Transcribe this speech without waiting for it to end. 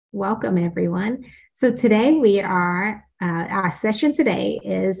Welcome, everyone. So today our session today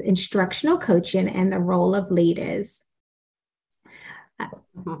is instructional coaching and the role of leaders.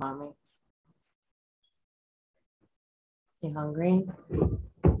 Mommy, you hungry?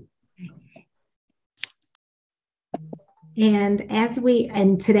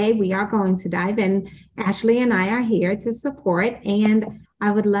 And today we are going to dive in. Ashley and I are here to support, and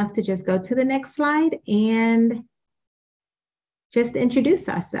I would love to just go to the next slide and just introduce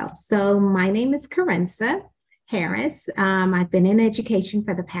ourselves. So my name is Carenza Harris. I've been in education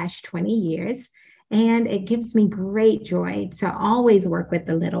for the past 20 years, and it gives me great joy to always work with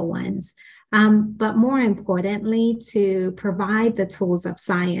the little ones. But more importantly, to provide the tools of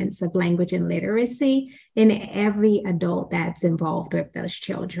science, of language and literacy in every adult that's involved with those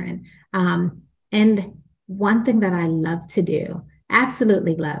children. And one thing that I love to do,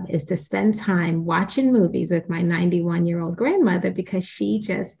 absolutely love, is to spend time watching movies with my 91-year-old grandmother because she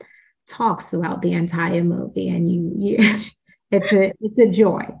just talks throughout the entire movie, and it's a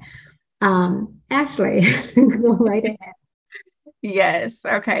joy. Ashley, go right ahead. Yes.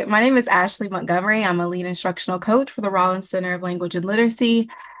 Okay. My name is Ashley Montgomery. I'm a lead instructional coach for the Rollins Center of Language and Literacy.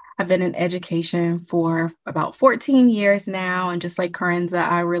 I've been in education for about 14 years now. And just like Carenza,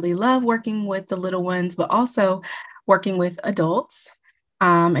 I really love working with the little ones, but also working with adults.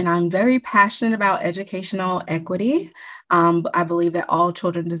 And I'm very passionate about educational equity. I believe that all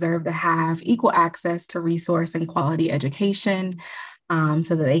children deserve to have equal access to resource and quality education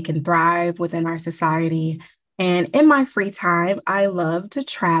so that they can thrive within our society. And in my free time, I love to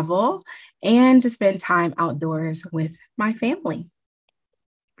travel and to spend time outdoors with my family.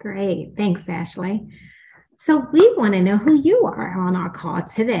 Great. Thanks, Ashley. So we want to know who you are on our call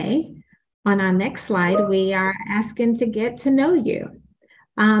today. On our next slide, we are asking to get to know you.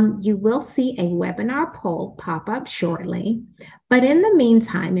 You will see a webinar poll pop up shortly. But in the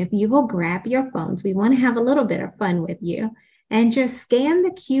meantime, if you will grab your phones, we want to have a little bit of fun with you and just scan the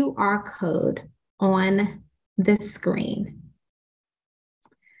QR code on the screen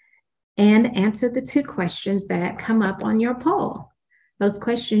and answer the two questions that come up on your poll. Those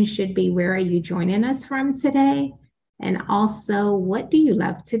questions should be, where are you joining us from today? And also, what do you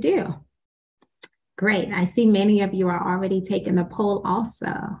love to do? Great. I see many of you are already taking the poll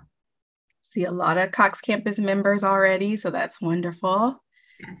also. See a lot of Cox Campus members already, so that's wonderful.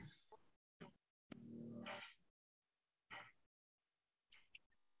 Yes.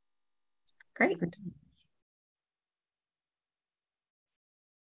 Great.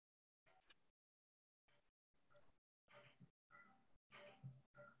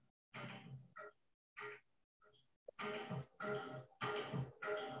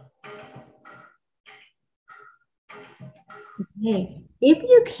 Hey, if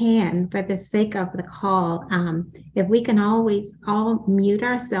you can, for the sake of the call, if we can always all mute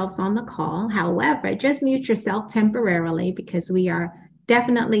ourselves on the call. However, just mute yourself temporarily because we are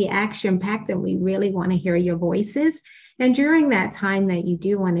definitely action-packed and we really want to hear your voices. And during that time that you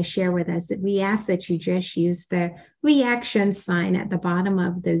do want to share with us, we ask that you just use the reaction sign at the bottom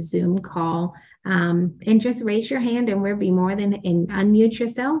of the Zoom call, and just raise your hand, and we'll be more than, and unmute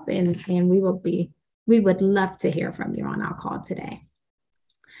yourself, and we would love to hear from you on our call today.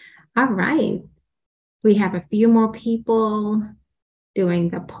 All right. We have a few more people doing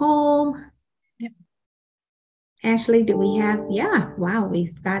the poll. Yep. Ashley, do we have, yeah, wow,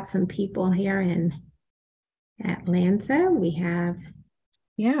 we've got some people here in Atlanta. We have.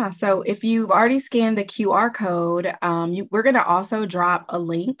 Yeah, so if you've already scanned the QR code, we're going to also drop a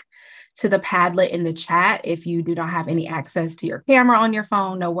link to the Padlet in the chat. If you do not have any access to your camera on your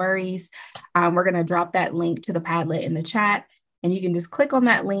phone, no worries. We're going to drop that link to the Padlet in the chat, and you can just click on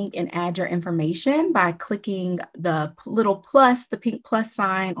that link and add your information by clicking the little plus, the pink plus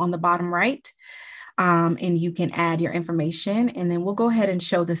sign on the bottom right. And you can add your information, and then we'll go ahead and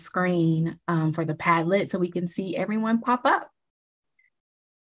show the screen for the Padlet so we can see everyone pop up.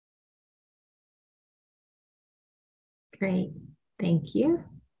 Great. Thank you.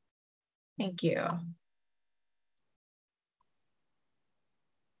 Thank you.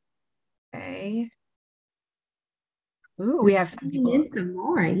 Okay. Ooh, we have some people. Some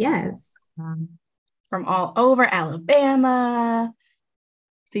more, yes. From all over Alabama.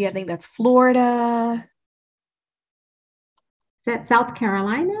 See, I think that's Florida. Is that South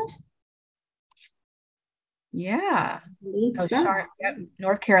Carolina? Yeah. I believe so. Yep.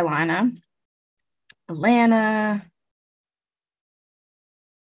 North Carolina. Atlanta.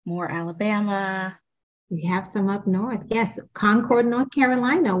 More Alabama. We have some up north. Yes, Concord, North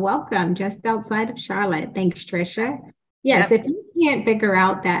Carolina. Welcome, just outside of Charlotte. Thanks, Trisha. Yes, If you can't figure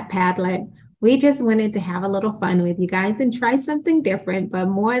out that Padlet, We just wanted to have a little fun with you guys and try something different, but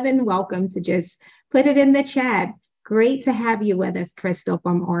more than welcome to just put it in the chat. Great to have you with us, Crystal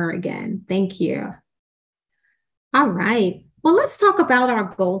from Oregon. Thank you. All right. Well, let's talk about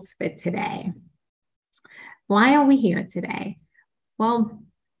our goals for today. Why are we here today? Well,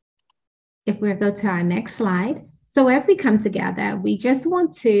 if we go to our next slide. So as we come together, we just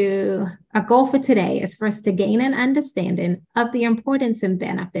want to, our goal for today is for us to gain an understanding of the importance and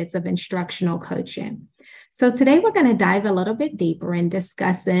benefits of instructional coaching. So today we're going to dive a little bit deeper in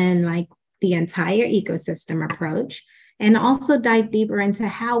discussing like the entire ecosystem approach and also dive deeper into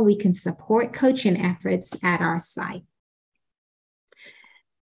how we can support coaching efforts at our site.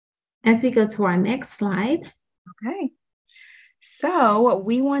 As we go to our next slide. Okay. So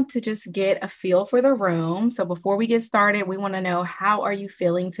we want to just get a feel for the room. So before we get started, we want to know, how are you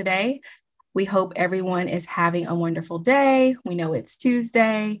feeling today? We hope everyone is having a wonderful day. We know it's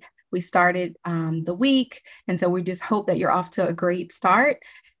Tuesday. We started the week. And so we just hope that you're off to a great start.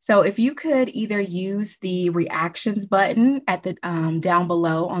 So if you could either use the reactions button at the down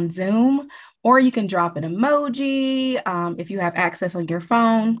below on Zoom, or you can drop an emoji if you have access on your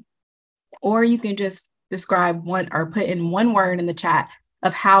phone, or you can just describe one or put in one word in the chat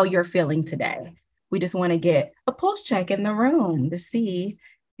of how you're feeling today. We just want to get a pulse check in the room to see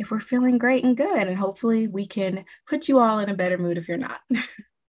if we're feeling great and good. And hopefully we can put you all in a better mood if you're not.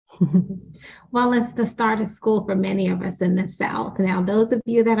 Well, it's the start of school for many of us in the South. Now, those of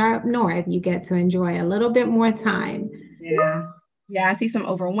you that are up north, you get to enjoy a little bit more time. Yeah. Yeah, I see some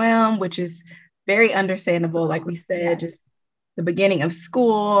overwhelm, which is very understandable. Like we said, Yes. just the beginning of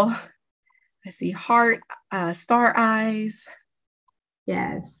school. I see heart, star eyes.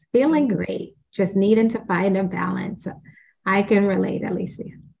 Yes, feeling great, just needing to find a balance. I can relate, Alicia.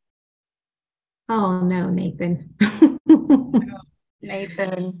 Oh no, Nathan.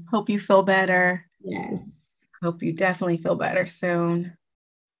 Nathan, hope you feel better. Yes. Hope you definitely feel better soon.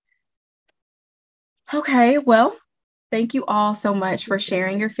 Okay, well, thank you all so much for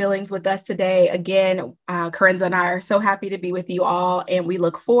sharing your feelings with us today. Again, Corinza and I are so happy to be with you all, and we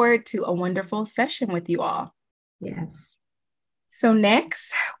look forward to a wonderful session with you all. Yes. So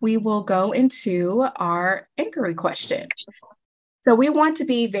next, we will go into our inquiry question. So we want to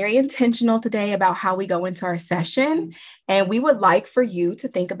be very intentional today about how we go into our session, and we would like for you to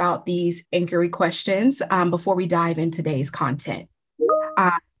think about these inquiry questions before we dive into today's content.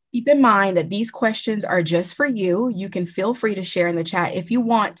 Keep in mind that these questions are just for you. You can feel free to share in the chat if you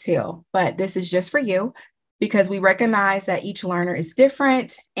want to, but this is just for you because we recognize that each learner is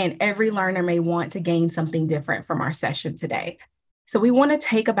different and every learner may want to gain something different from our session today. So we want to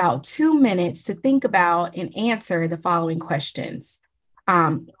take about 2 minutes to think about and answer the following questions.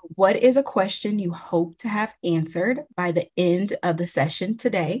 What is a question you hope to have answered by the end of the session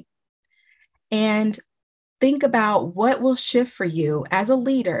today? And think about what will shift for you as a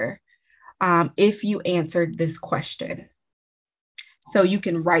leader if you answered this question. So you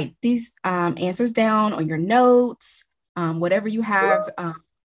can write these answers down on your notes, whatever you have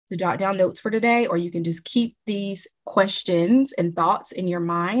to jot down notes for today, or you can just keep these questions and thoughts in your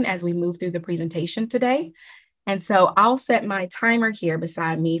mind as we move through the presentation today. And so I'll set my timer here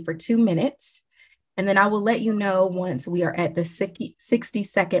beside me for 2 minutes, and then I will let you know once we are at the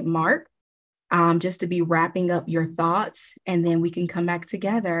 60-second mark, just to be wrapping up your thoughts, and then we can come back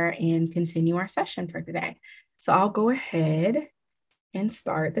together and continue our session for today. So I'll go ahead and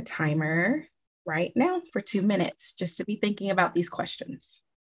start the timer right now for 2 minutes, just to be thinking about these questions.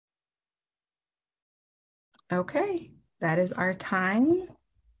 Okay, that is our time.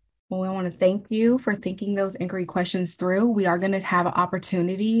 Well, we want to thank you for thinking those inquiry questions through. We are going to have an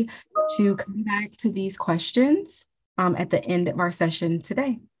opportunity to come back to these questions at the end of our session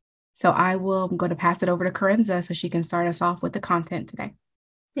today. So I'm going to pass it over to Corinza so she can start us off with the content today.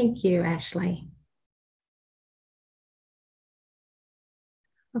 Thank you, Ashley.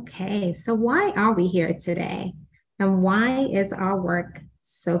 Okay, so why are we here today? And why is our work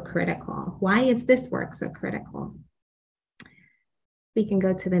so critical? Why is this work so critical? We can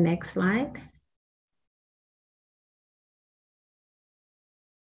go to the next slide.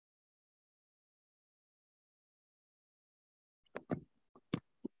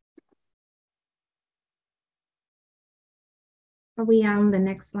 Are we on the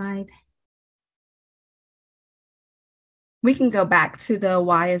next slide? We can go back to the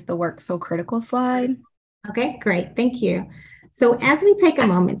why is the work so critical slide. Okay, great. Thank you. So as we take a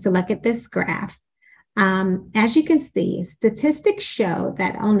moment to look at this graph, as you can see, statistics show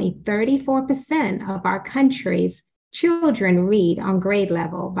that only 34% of our country's children read on grade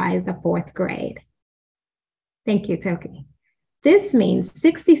level by the 4th grade. Thank you, Toki. This means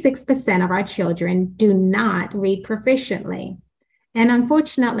 66% of our children do not read proficiently. And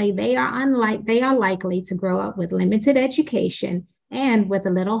unfortunately, they are likely to grow up with limited education and with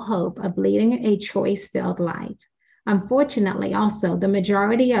a little hope of leading a choice-filled life. Unfortunately, also, the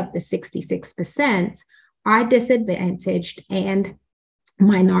majority of the 66% are disadvantaged and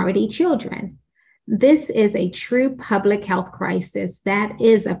minority children. This is a true public health crisis that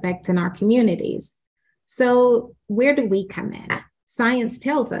is affecting our communities. So, where do we come in? Science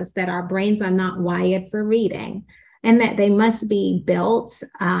tells us that our brains are not wired for reading and that they must be built.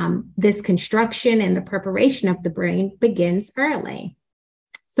 This construction and the preparation of the brain begins early.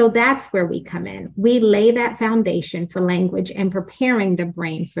 So that's where we come in. We lay that foundation for language and preparing the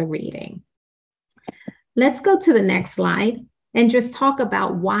brain for reading. Let's go to the next slide and just talk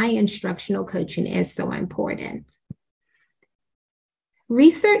about why instructional coaching is so important.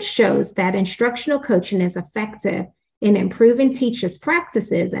 Research shows that instructional coaching is effective in improving teachers'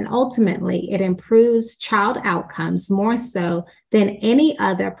 practices, and ultimately it improves child outcomes more so than any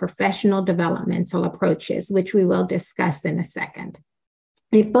other professional developmental approaches, which we will discuss in a second.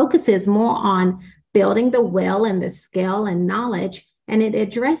 It focuses more on building the will and the skill and knowledge, and it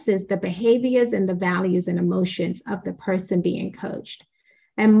addresses the behaviors and the values and emotions of the person being coached.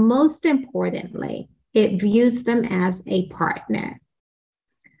 And most importantly, it views them as a partner.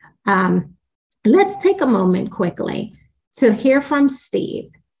 Let's take a moment quickly to hear from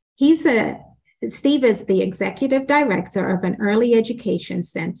Steve. Steve is the executive director of an early education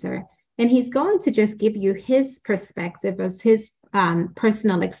center, and he's going to just give you his perspective as his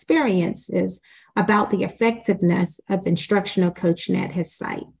personal experiences about the effectiveness of instructional coaching at his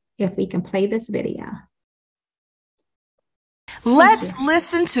site. If we can play this video. Let's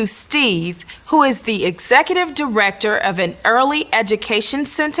listen to Steve, who is the executive director of an early education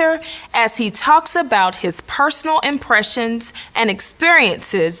center, as he talks about his personal impressions and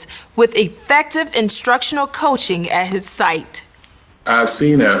experiences with effective instructional coaching at his site. I've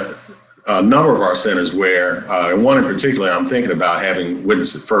seen a number of our centers where, and one in particular I'm thinking about, having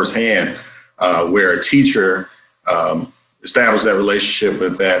witnessed it firsthand, where a teacher established that relationship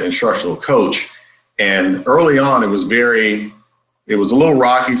with that instructional coach. And early on, it was a little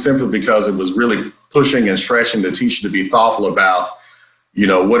rocky, simply because it was really pushing and stretching the teacher to be thoughtful about,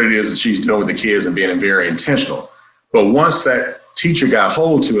 what it is that she's doing with the kids and being very intentional. But once that teacher got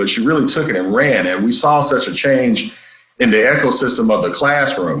hold to it, she really took it and ran. And we saw such a change in the ecosystem of the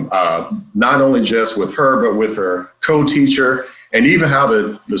classroom, not only just with her, but with her co-teacher, and even how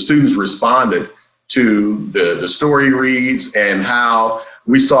the students responded to the story reads, and how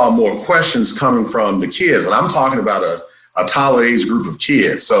we saw more questions coming from the kids. And I'm talking about a toddler age group of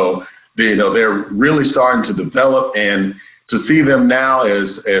kids. So they're really starting to develop, and to see them now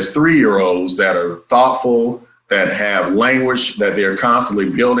as 3-year-olds that are thoughtful, that have language that they're constantly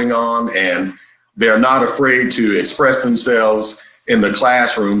building on, and they're not afraid to express themselves in the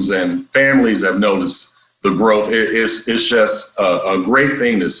classrooms, and families have noticed the growth. It's just a great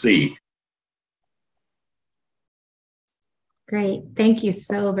thing to see. Great. Thank you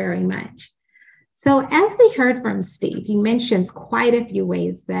so very much. So as we heard from Steve, he mentions quite a few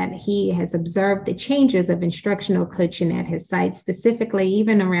ways that he has observed the changes of instructional coaching at his site, specifically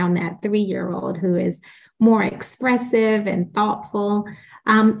even around that 3-year-old who is more expressive and thoughtful.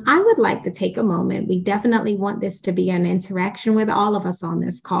 I would like to take a moment. We definitely want this to be an interaction with all of us on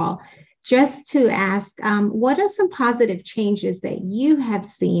this call, just to ask, what are some positive changes that you have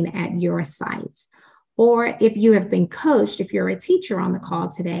seen at your sites? Or if you have been coached, if you're a teacher on the call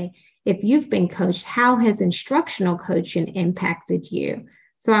today, if you've been coached, how has instructional coaching impacted you?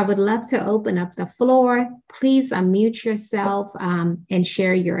 So I would love to open up the floor. Please unmute yourself and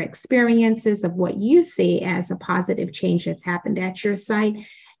share your experiences of what you see as a positive change that's happened at your site.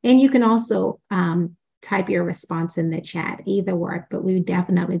 And you can also type your response in the chat. Either work, but we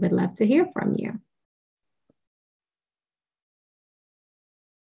definitely would love to hear from you.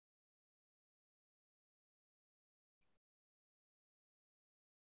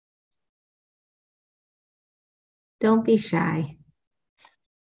 Don't be shy.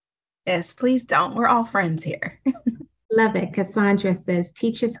 Yes, please don't. We're all friends here. Love it. Cassandra says,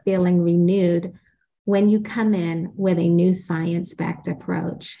 teachers feeling renewed when you come in with a new science-backed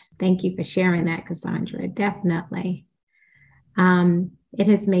approach. Thank you for sharing that, Cassandra. Definitely. It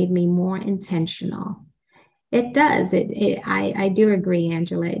has made me more intentional. It does. I do agree,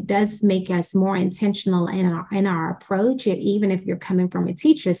 Angela. It does make us more intentional in our approach, even if you're coming from a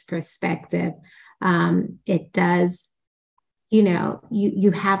teacher's perspective. It does,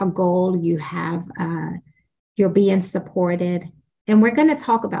 you have a goal, you're being supported. And we're going to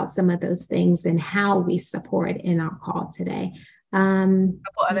talk about some of those things and how we support in our call today. A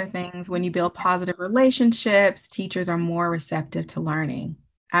couple other things. When you build positive relationships, teachers are more receptive to learning.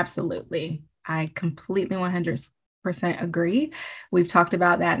 Absolutely. I completely 100% agree. We've talked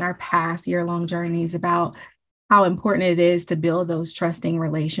about that in our past year-long journeys about how important it is to build those trusting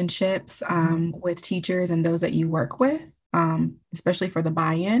relationships with teachers and those that you work with, especially for the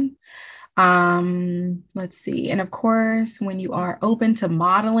buy-in. Let's see. And of course, when you are open to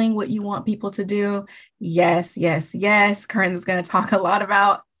modeling what you want people to do, yes. Corinne is going to talk a lot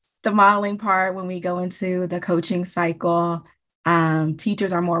about the modeling part when we go into the coaching cycle.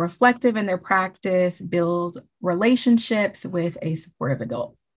 Teachers are more reflective in their practice, build relationships with a supportive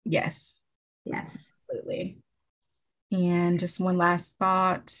adult. Yes, absolutely. And just one last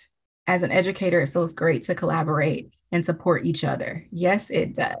thought. As an educator, it feels great to collaborate and support each other. Yes,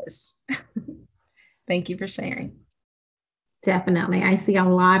 it does. Thank you for sharing. Definitely. I see a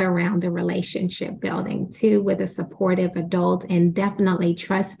lot around the relationship building too with a supportive adult, and definitely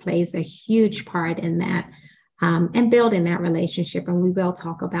trust plays a huge part in that and building that relationship. And we will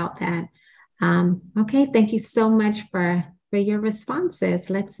talk about that. Okay. Thank you so much for your responses.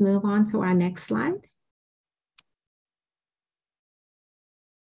 Let's move on to our next slide.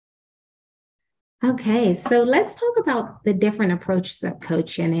 Okay, so let's talk about the different approaches of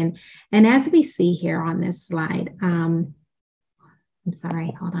coaching. And as we see here on this slide, I'm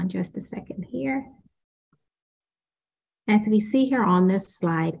sorry, hold on just a second here. As we see here on this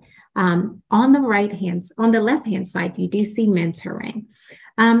slide, on the left-hand side, you do see mentoring.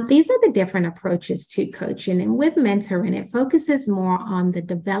 These are the different approaches to coaching. And with mentoring, it focuses more on the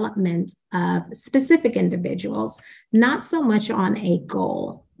development of specific individuals, not so much on a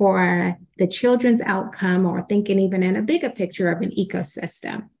goal or the children's outcome, or thinking even in a bigger picture of an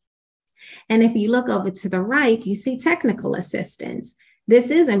ecosystem. And if you look over to the right, you see technical assistance. This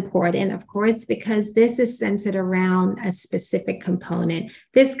is important, of course, because this is centered around a specific component.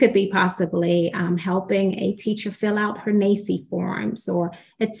 This could be possibly helping a teacher fill out her NACCE forms or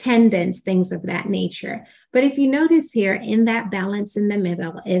attendance, things of that nature. But if you notice here, in that balance in the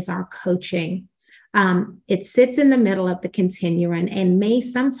middle is our coaching. It sits in the middle of the continuum and may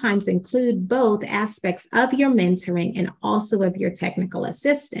sometimes include both aspects of your mentoring and also of your technical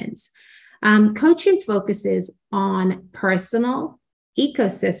assistance. Coaching focuses on personal,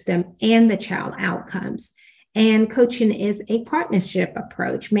 ecosystem, and the child outcomes. And coaching is a partnership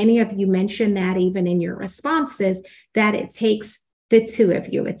approach. Many of you mentioned that even in your responses, that it takes the two of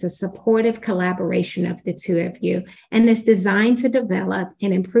you. It's a supportive collaboration of the two of you, and it's designed to develop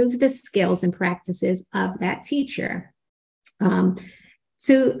and improve the skills and practices of that teacher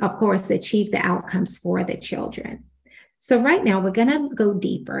to, of course, achieve the outcomes for the children. So right now, we're going to go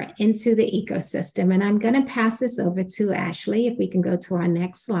deeper into the ecosystem, and I'm going to pass this over to Ashley. If we can go to our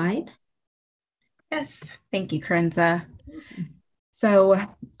next slide. Yes, thank you, Corinza. So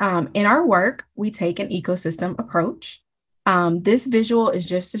in our work, we take an ecosystem approach. This visual is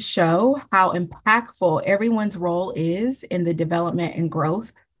just to show how impactful everyone's role is in the development and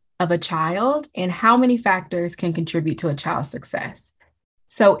growth of a child and how many factors can contribute to a child's success.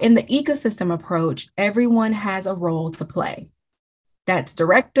 So in the ecosystem approach, everyone has a role to play. That's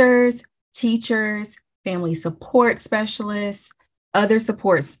directors, teachers, family support specialists, other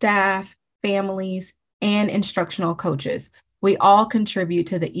support staff, families, and instructional coaches. We all contribute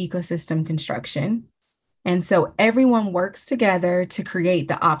to the ecosystem construction. And so everyone works together to create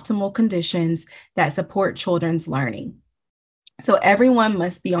the optimal conditions that support children's learning. So everyone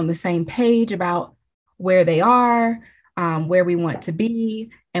must be on the same page about where they are, where we want to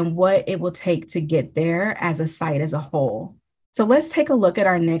be, and what it will take to get there as a site as a whole. So let's take a look at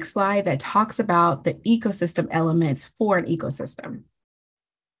our next slide that talks about the ecosystem elements for an ecosystem.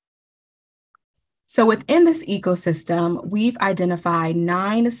 So within this ecosystem, we've identified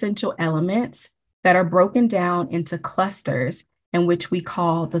 9 essential elements that are broken down into clusters in which we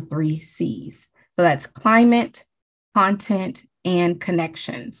call the 3 C's. So that's climate, content, and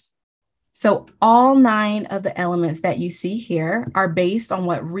connections. So all 9 of the elements that you see here are based on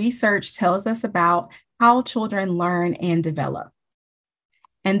what research tells us about how children learn and develop.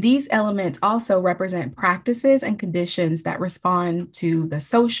 And these elements also represent practices and conditions that respond to the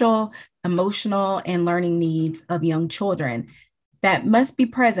social, emotional, and learning needs of young children that must be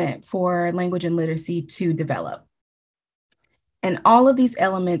present for language and literacy to develop. And all of these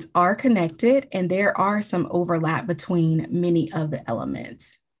elements are connected, and there are some overlap between many of the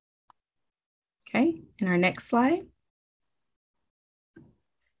elements. Okay, in our next slide.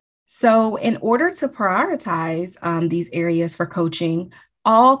 So in order to prioritize these areas for coaching,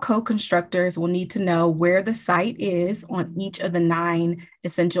 All co-constructors will need to know where the site is on each of the 9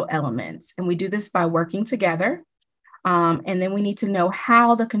 essential elements. And we do this by working together. And then we need to know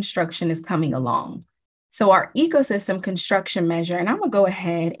how the construction is coming along. So our ecosystem construction measure, and I'm gonna go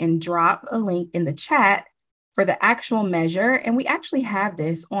ahead and drop a link in the chat for the actual measure. And we actually have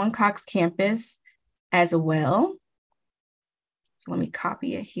this on Cox campus as well. So let me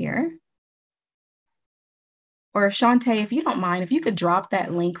copy it here. Or Shantae, if you don't mind, if you could drop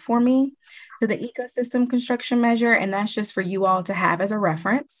that link for me to the ecosystem construction measure, and that's just for you all to have as a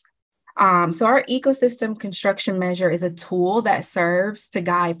reference. So our ecosystem construction measure is a tool that serves to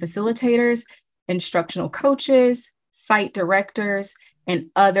guide facilitators, instructional coaches, site directors, and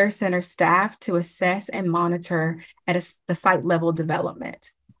other center staff to assess and monitor at the site level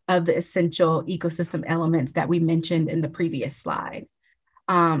development of the essential ecosystem elements that we mentioned in the previous slide.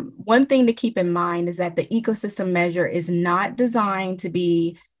 One thing to keep in mind is that the ecosystem measure is not designed to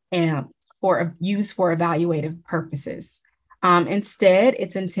be used for evaluative purposes. Instead,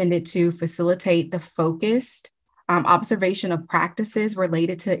 it's intended to facilitate the focused observation of practices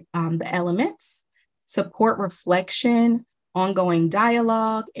related to the elements, support reflection, ongoing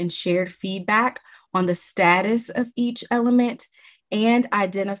dialogue, and shared feedback on the status of each element, and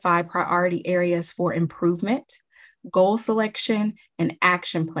identify priority areas for improvement, goal selection, and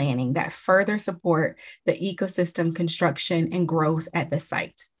action planning that further support the ecosystem construction and growth at the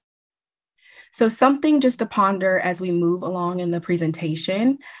site. So something just to ponder as we move along in the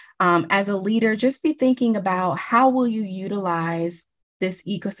presentation. As a leader, just be thinking about how will you utilize this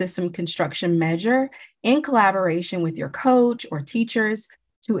ecosystem construction measure in collaboration with your coach or teachers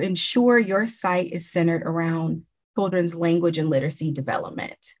to ensure your site is centered around children's language and literacy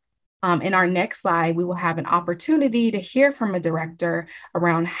development. In our next slide, we will have an opportunity to hear from a director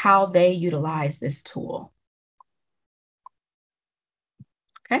around how they utilize this tool.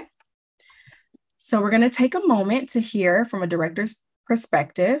 Okay. So we're going to take a moment to hear from a director's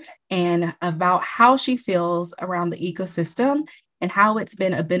perspective and about how she feels around the ecosystem and how it's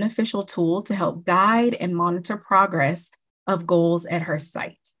been a beneficial tool to help guide and monitor progress of goals at her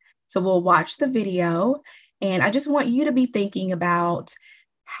site. So we'll watch the video, and I just want you to be thinking about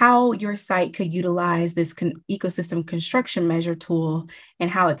how your site could utilize this ecosystem construction measure tool and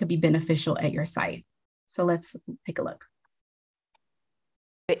how it could be beneficial at your site. So let's take a look.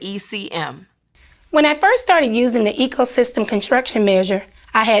 The ECM. When I first started using the ecosystem construction measure,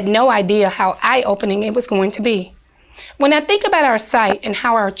 I had no idea how eye-opening it was going to be. When I think about our site and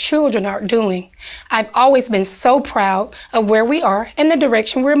how our children are doing, I've always been so proud of where we are and the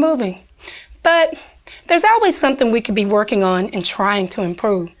direction we're moving. But there's always something we could be working on and trying to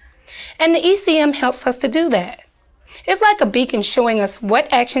improve. And the ECM helps us to do that. It's like a beacon showing us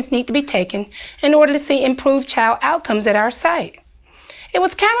what actions need to be taken in order to see improved child outcomes at our site. It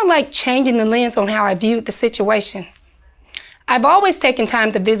was kind of like changing the lens on how I viewed the situation. I've always taken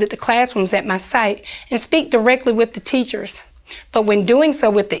time to visit the classrooms at my site and speak directly with the teachers. But when doing so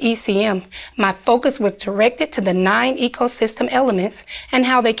with the ECM, my focus was directed to the 9 ecosystem elements and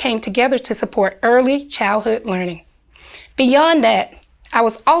how they came together to support early childhood learning. Beyond that, I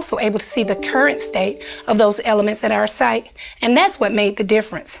was also able to see the current state of those elements at our site, and that's what made the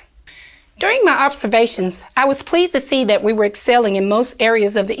difference. During my observations, I was pleased to see that we were excelling in most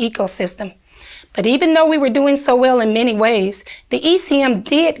areas of the ecosystem. But even though we were doing so well in many ways, the ECM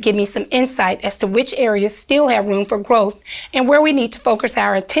did give me some insight as to which areas still have room for growth and where we need to focus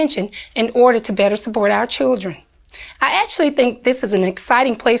our attention in order to better support our children. I actually think this is an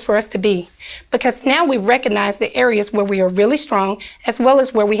exciting place for us to be because now we recognize the areas where we are really strong as well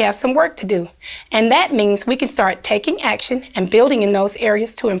as where we have some work to do. And that means we can start taking action and building in those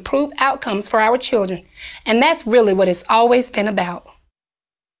areas to improve outcomes for our children. And that's really what it's always been about.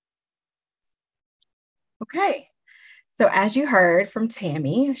 Okay, so as you heard from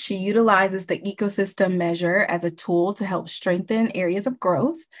Tammy, she utilizes the ecosystem measure as a tool to help strengthen areas of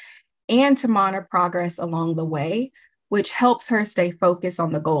growth and to monitor progress along the way, which helps her stay focused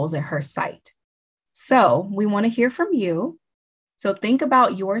on the goals at her site. So we want to hear from you. So think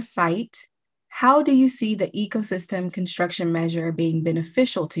about your site. How do you see the ecosystem construction measure being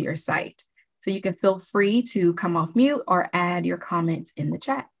beneficial to your site? So you can feel free to come off mute or add your comments in the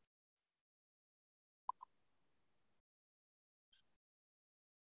chat.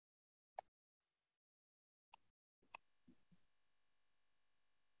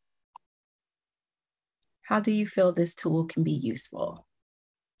 How do you feel this tool can be useful?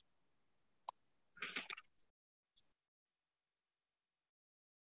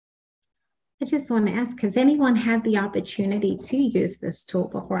 I just want to ask, has anyone had the opportunity to use this tool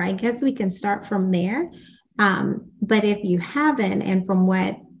before? I guess we can start from there But if you haven't, and from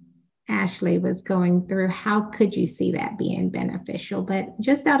what Ashley was going through, how could you see that being beneficial? But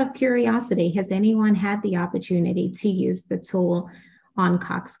just out of curiosity, has anyone had the opportunity to use the tool on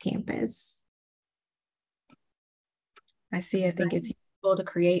Cox campus? I see. I think it's useful to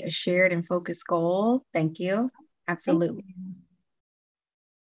create a shared and focused goal. Thank you. Absolutely. Thank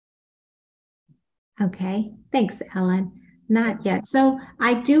you. Okay. Thanks, Ellen. Not yet. So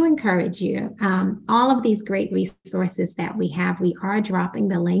I do encourage you, all of these great resources that we have, we are dropping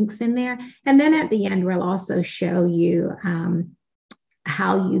the links in there. And then at the end, we'll also show you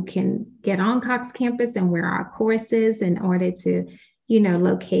how you can get on Cox campus and where our course is in order to,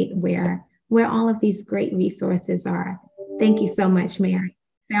 locate where all of these great resources are. Thank you so much, Mary.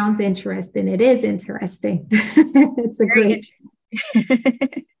 Sounds interesting. It is interesting. It's a great.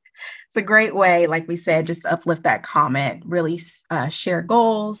 It's a great way, like we said, just to uplift that comment, really share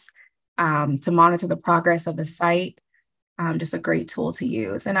goals, to monitor the progress of the site. Just a great tool to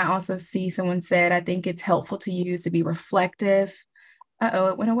use. And I also see someone said, I think it's helpful to use to be reflective. Uh-oh,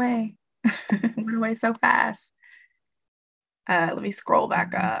 it went away. It went away so fast. Let me scroll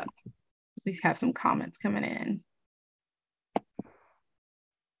back up. We have some comments coming in.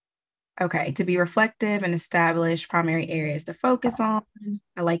 Okay, to be reflective and establish primary areas to focus on.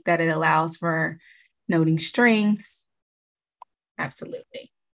 I like that it allows for noting strengths.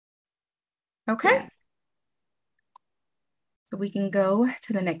 Absolutely. Okay. Yes. So we can go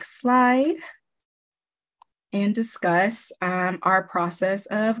to the next slide and discuss our process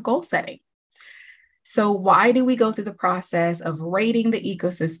of goal setting. So why do we go through the process of rating the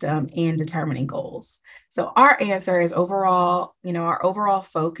ecosystem and determining goals? So our answer is overall, our overall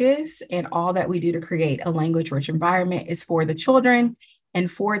focus and all that we do to create a language-rich environment is for the children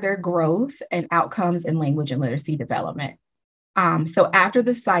and for their growth and outcomes in language and literacy development. So after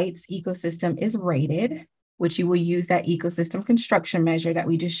the site's ecosystem is rated, which you will use that ecosystem construction measure that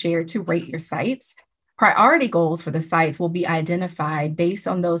we just shared to rate your sites, priority goals for the sites will be identified based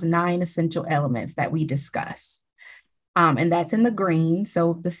on those 9 essential elements that we discussed. And that's in the green.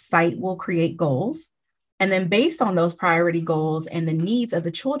 So the site will create goals. And then based on those priority goals and the needs of the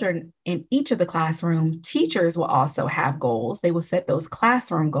children in each of the classroom, teachers will also have goals. They will set those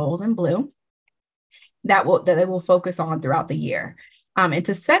classroom goals in blue that they will focus on throughout the year. And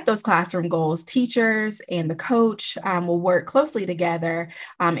to set those classroom goals, teachers and the coach will work closely together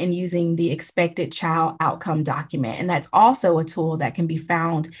in using the expected child outcome document. And that's also a tool that can be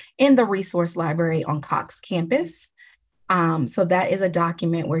found in the resource library on Cox campus. So that is a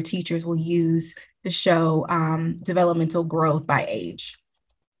document where teachers will use to show developmental growth by age.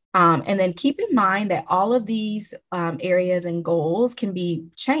 And then keep in mind that all of these areas and goals can be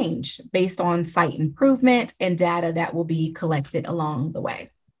changed based on site improvement and data that will be collected along the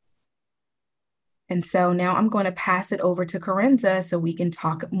way. And so now I'm going to pass it over to Corinza so we can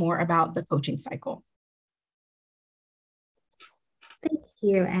talk more about the coaching cycle. Thank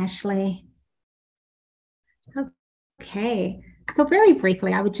you, Ashley. Okay, so very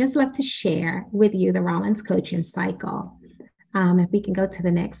briefly, I would just love to share with you the Rollins coaching cycle. If we can go to the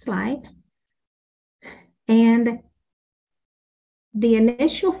next slide. And the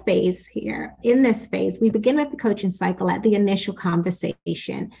initial phase here, in this phase, we begin with the coaching cycle at the initial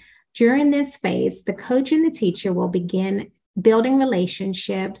conversation. During this phase, the coach and the teacher will begin building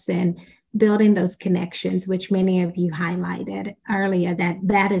relationships and building those connections, which many of you highlighted earlier,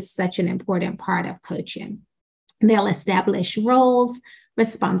 that is such an important part of coaching. They'll establish roles,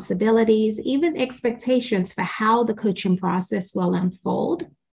 responsibilities, even expectations for how the coaching process will unfold.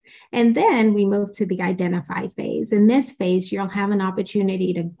 And then we move to the identify phase. In this phase, you'll have an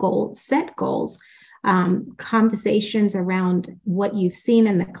opportunity to set goals, conversations around what you've seen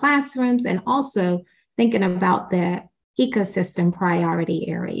in the classrooms, and also thinking about the ecosystem priority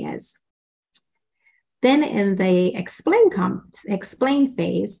areas. Then in the explain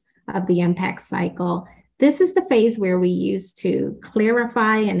phase of the impact cycle, this is the phase where we use to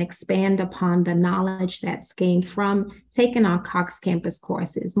clarify and expand upon the knowledge that's gained from taking our Cox campus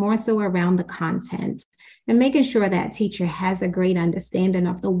courses, more so around the content, and making sure that teacher has a great understanding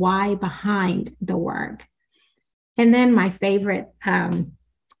of the why behind the work. And then my favorite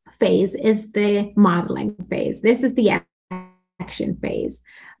phase is the modeling phase. This is the action phase.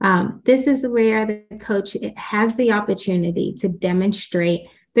 This is where the coach has the opportunity to demonstrate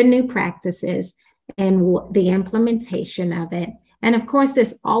the new practices and the implementation of it. And of course,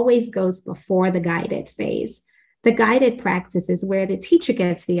 this always goes before the guided phase. The guided practice is where the teacher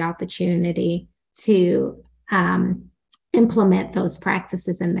gets the opportunity to implement those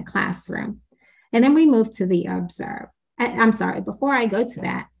practices in the classroom. And then we move to the observe. I'm sorry, before I go to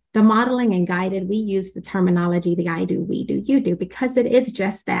that, The modeling and guided, we use the terminology, the I do, we do, you do, because it is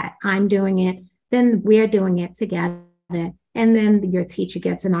just that. I'm doing it, then we're doing it together. And then your teacher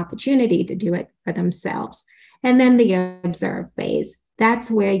gets an opportunity to do it for themselves. And then the observe phase.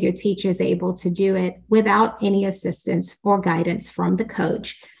 That's where your teacher is able to do it without any assistance or guidance from the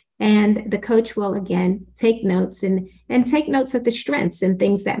coach. And the coach will, again, take notes and take notes of the strengths and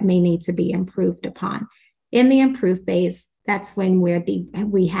things that may need to be improved upon. In the improve phase, that's when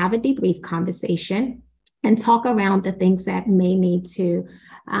we have a debrief conversation and talk around the things that may need to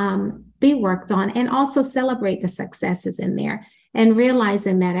be worked on, and also celebrate the successes in there. And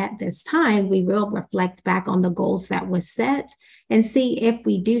realizing that at this time, we will reflect back on the goals that were set and see if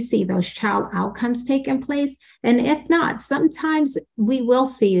we do see those child outcomes taking place. And if not, sometimes we will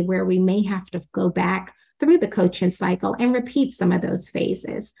see where we may have to go back through the coaching cycle and repeat some of those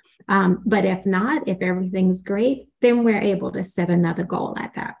phases. But if not, if everything's great, then we're able to set another goal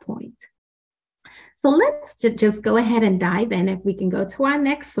at that point. So let's just go ahead and dive in. If we can go to our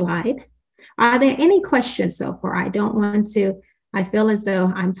next slide. Are there any questions so far? I feel as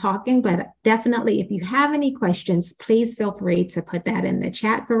though I'm talking, but definitely if you have any questions, please feel free to put that in the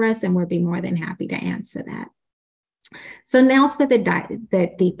chat for us, and we'll be more than happy to answer that. So now for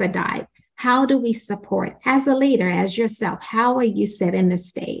the deeper dive. How do we support as a leader, as yourself? How are you setting the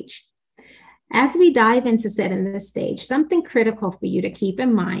stage? As we dive into setting the stage, something critical for you to keep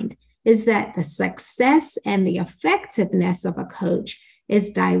in mind is that the success and the effectiveness of a coach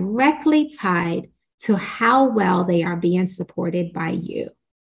is directly tied to how well they are being supported by you.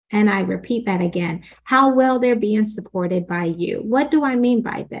 And I repeat that again, how well they're being supported by you. What do I mean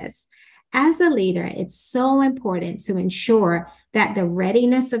by this? As a leader, it's so important to ensure that the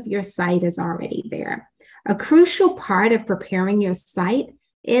readiness of your site is already there. A crucial part of preparing your site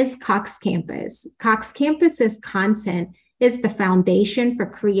is Cox Campus. Cox Campus's content is the foundation for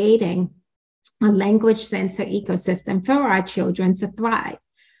creating a language center ecosystem for our children to thrive.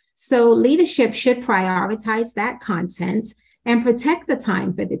 So leadership should prioritize that content and protect the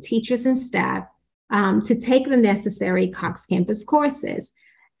time for the teachers and staff to take the necessary Cox Campus courses.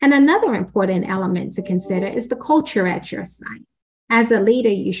 And another important element to consider is the culture at your site. As a leader,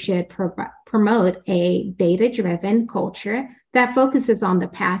 you should promote a data-driven culture that focuses on the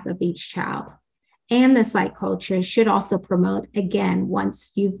path of each child. And the site culture should also promote, again,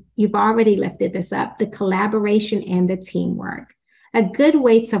 once you've already lifted this up, the collaboration and the teamwork. A good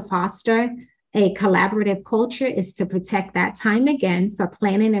way to foster a collaborative culture is to protect that time, again, for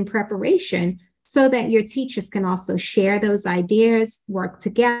planning and preparation, so that your teachers can also share those ideas, work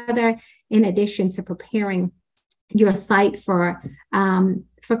together, in addition to preparing your site for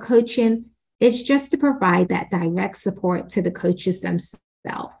coaching. It's just to provide that direct support to the coaches themselves.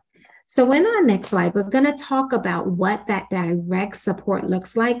 So in our next slide, we're going to talk about what that direct support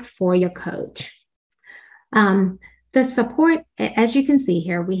looks like for your coach. The support, as you can see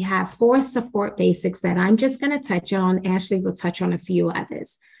here, we have 4 support basics that I'm just going to touch on. Ashley will touch on a few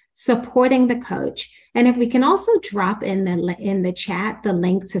others. Supporting the coach. And if we can also drop in the chat the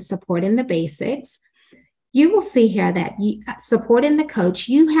link to supporting the basics, you will see here that supporting the coach,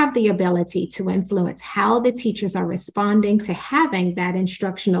 you have the ability to influence how the teachers are responding to having that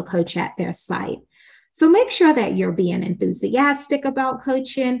instructional coach at their site. So make sure that you're being enthusiastic about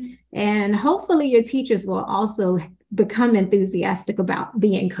coaching, and hopefully your teachers will also become enthusiastic about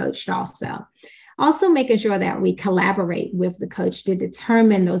being coached also. Also making sure that we collaborate with the coach to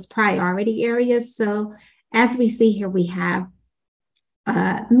determine those priority areas. So as we see here, we have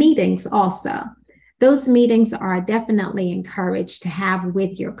meetings also. Those meetings are definitely encouraged to have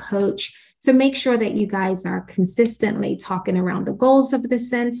with your coach to make sure that you guys are consistently talking around the goals of the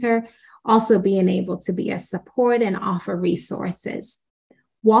center, also being able to be a support and offer resources.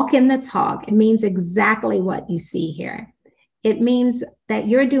 Walking the talk, it means exactly what you see here. It means that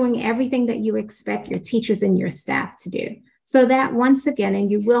you're doing everything that you expect your teachers and your staff to do. So that once again,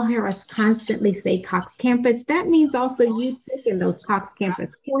 and you will hear us constantly say Cox Campus, that means also you taking those Cox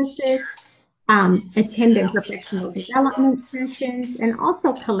Campus courses, attending professional development sessions, and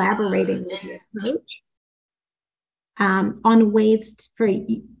also collaborating with your coach on ways for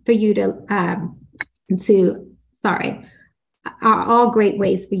you are all great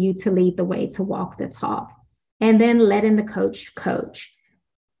ways for you to lead the way, to walk the talk, and then letting the coach coach.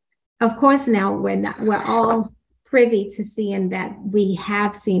 Of course, now we're all privy to seeing that we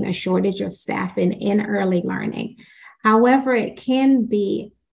have seen a shortage of staff in early learning. However, it can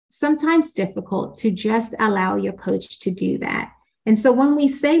be sometimes difficult to just allow your coach to do that. And so when we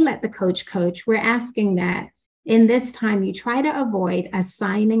say let the coach coach, we're asking that in this time you try to avoid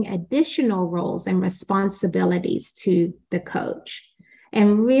assigning additional roles and responsibilities to the coach.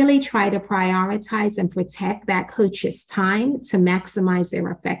 and really try to prioritize and protect that coach's time to maximize their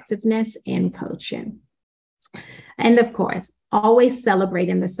effectiveness in coaching. And of course, always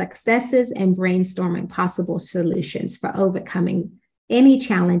celebrating the successes and brainstorming possible solutions for overcoming any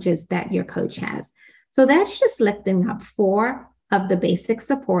challenges that your coach has. So that's just lifting up 4 of the basic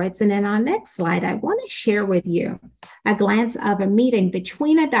supports. And in our next slide, I want to share with you a glance of a meeting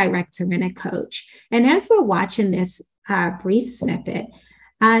between a director and a coach. And as we're watching this brief snippet,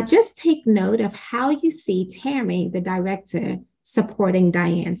 just take note of how you see Tammy, the director, supporting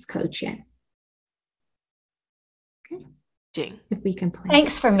Diane's coaching. Okay. If we can play.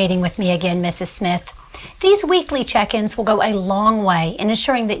 Thanks for meeting with me again, Mrs. Smith. These weekly check-ins will go a long way in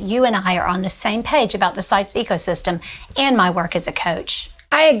ensuring that you and I are on the same page about the site's ecosystem and my work as a coach.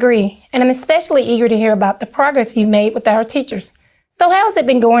 I agree, and I'm especially eager to hear about the progress you've made with our teachers. So how's it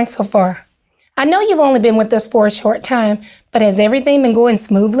been going so far? I know you've only been with us for a short time, but has everything been going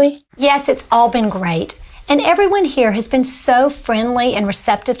smoothly? Yes, it's all been great. And everyone here has been so friendly and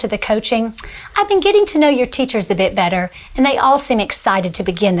receptive to the coaching. I've been getting to know your teachers a bit better, and they all seem excited to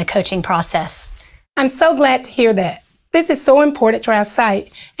begin the coaching process. I'm so glad to hear that. This is so important to our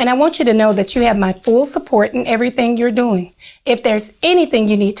site, and I want you to know that you have my full support in everything you're doing. If there's anything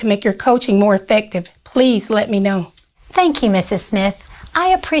you need to make your coaching more effective, please let me know. Thank you, Mrs. Smith. I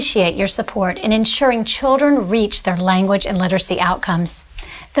appreciate your support in ensuring children reach their language and literacy outcomes.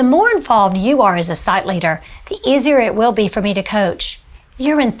 The more involved you are as a site leader, the easier it will be for me to coach.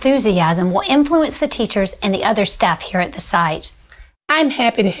 Your enthusiasm will influence the teachers and the other staff here at the site. I'm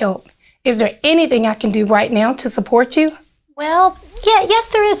happy to help. Is there anything I can do right now to support you? Well, yes,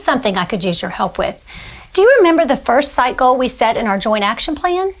 there is something I could use your help with. Do you remember the first site goal we set in our joint action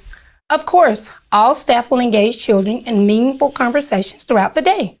plan? Of course, all staff will engage children in meaningful conversations throughout the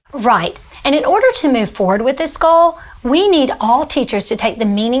day. Right. And in order to move forward with this goal, we need all teachers to take the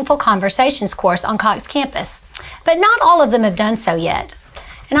Meaningful Conversations course on Cox campus. But not all of them have done so yet.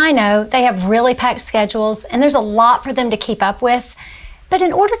 And I know they have really packed schedules and there's a lot for them to keep up with. But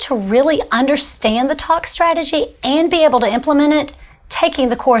in order to really understand the talk strategy and be able to implement it, taking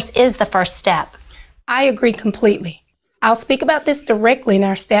the course is the first step. I agree completely. I'll speak about this directly in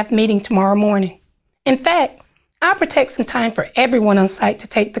our staff meeting tomorrow morning. In fact, I'll protect some time for everyone on site to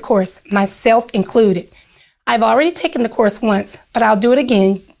take the course, myself included. I've already taken the course once, but I'll do it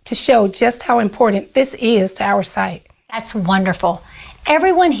again to show just how important this is to our site. That's wonderful.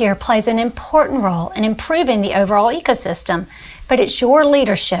 Everyone here plays an important role in improving the overall ecosystem, but it's your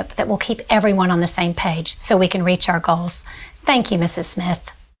leadership that will keep everyone on the same page so we can reach our goals. Thank you, Mrs.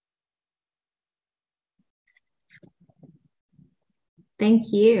 Smith.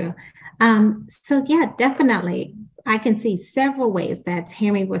 Thank you. So yeah, definitely. I can see several ways that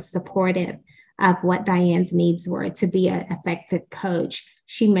Tammy was supportive of what Diane's needs were to be an effective coach.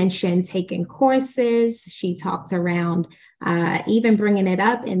 She mentioned taking courses. She talked around even bringing it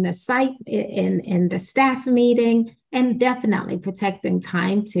up in the site, in the staff meeting, and definitely protecting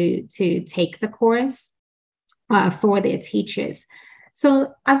time to take the course for their teachers.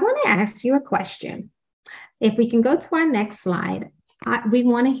 So I want to ask you a question. If we can go to our next slide, we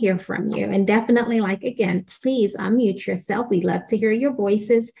want to hear from you. And definitely, again, please unmute yourself. We'd love to hear your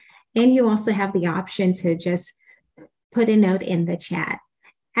voices. And you also have the option to just put a note in the chat.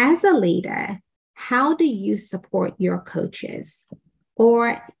 As a leader, how do you support your coaches?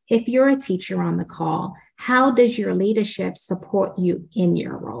 Or if you're a teacher on the call, how does your leadership support you in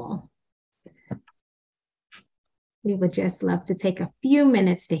your role? We would just love to take a few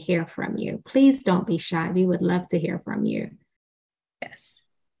minutes to hear from you. Please don't be shy. We would love to hear from you. Yes.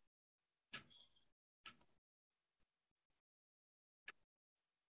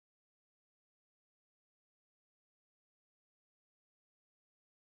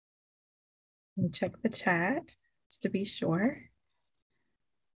 Check the chat just to be sure.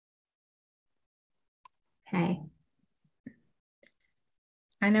 Okay.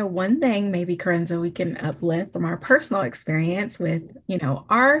 I know one thing maybe, Corinza, we can uplift from our personal experience with,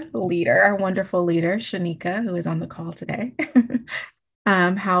 our leader, our wonderful leader, Shanika, who is on the call today.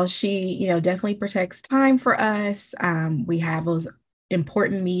 How she, definitely protects time for us. We have those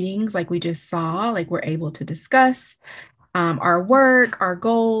important meetings like we just saw, like we're able to discuss our work, our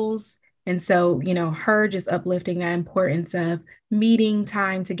goals. And so, her just uplifting that importance of meeting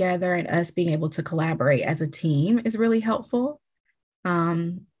time together and us being able to collaborate as a team is really helpful.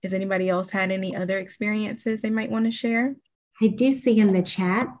 Has anybody else had any other experiences they might want to share? I do see in the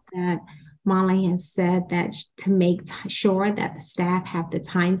chat that Molly has said that to make sure that the staff have the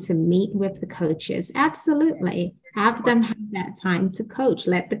time to meet with the coaches. Absolutely. Have them have that time to coach.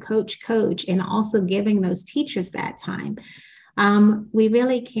 Let the coach coach, and also giving those teachers that time. We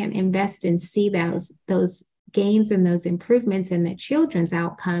really can't invest and see those gains and those improvements in the children's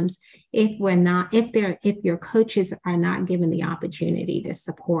outcomes if your coaches are not given the opportunity to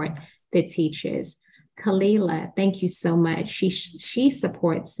support the teachers. Kalila, thank you so much. She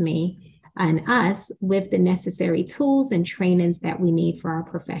supports me and us with the necessary tools and trainings that we need for our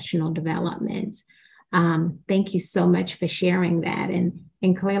professional development. Thank you so much for sharing that.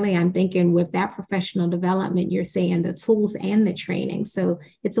 And clearly I'm thinking with that professional development, you're saying the tools and the training. So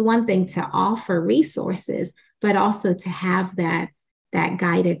it's one thing to offer resources, but also to have that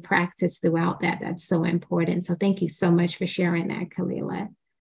guided practice throughout that. That's so important. So thank you so much for sharing that, Kalila.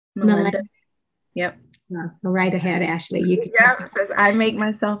 Melinda. Yep. Go right ahead, Ashley. You can. Yep. It says, I make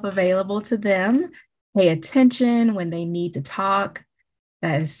myself available to them, pay attention when they need to talk.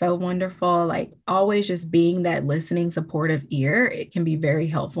 That is so wonderful. Like always just being that listening, supportive ear, it can be very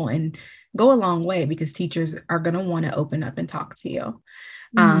helpful and go a long way because teachers are going to want to open up and talk to you.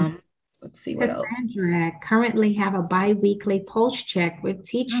 Let's see what else. Cassandra, currently have a bi-weekly pulse check with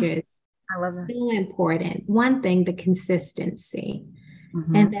teachers. I love that. So important. One thing, the consistency.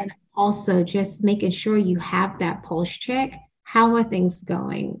 And then also just making sure you have that pulse check. How are things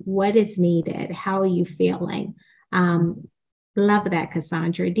going? What is needed? How are you feeling? Love that,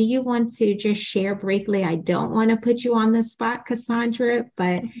 Cassandra. Do you want to just share briefly? I don't want to put you on the spot, Cassandra,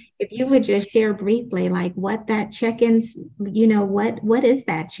 but if you would just share briefly, like what that check-ins, what is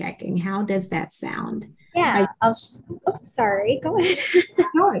that checking? How does that sound? Yeah, sorry, go ahead.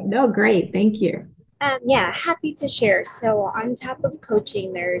 No, great. Thank you. Yeah, happy to share. So on top of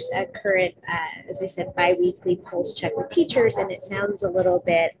coaching, there's a current, as I said, bi-weekly pulse check with teachers, and it sounds a little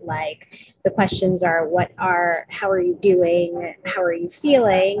bit like the questions are, how are you doing? How are you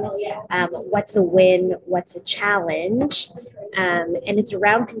feeling? What's a win? What's a challenge? And it's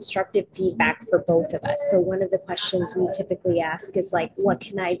around constructive feedback for both of us. So one of the questions we typically ask is like, what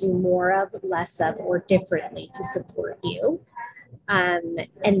can I do more of, less of, or differently to support you? And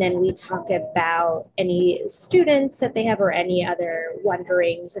then we talk about any students that they have or any other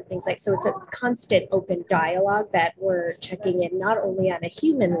wonderings and things like, so it's a constant open dialogue that we're checking in not only on a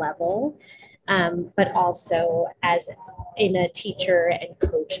human level, but also as in a teacher and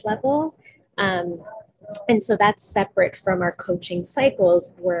coach level. And so that's separate from our coaching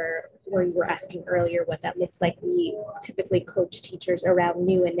cycles where you were asking earlier what that looks like. We typically coach teachers around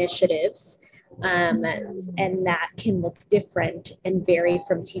new initiatives. And that can look different and vary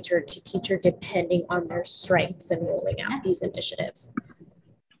from teacher to teacher depending on their strengths and rolling out these initiatives.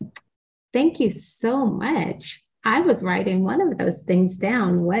 Thank you so much. I was writing one of those things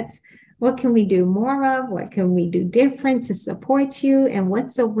down. What can we do more of? What can we do different to support you? And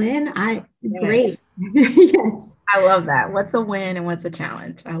what's a win? Great. Yes. I love that. What's a win and what's a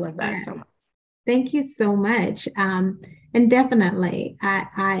challenge? I love that so much. Thank you so much. And definitely,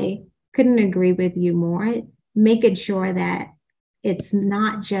 I couldn't agree with you more. Making sure that it's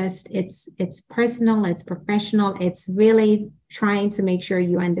not just, it's personal, it's professional. It's really trying to make sure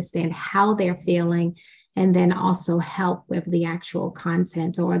you understand how they're feeling and then also help with the actual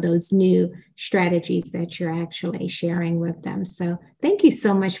content or those new strategies that you're actually sharing with them. So thank you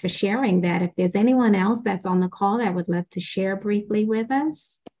so much for sharing that. If there's anyone else that's on the call that would love to share briefly with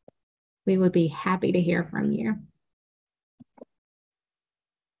us, we would be happy to hear from you.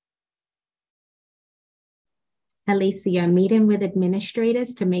 Alicia, meeting with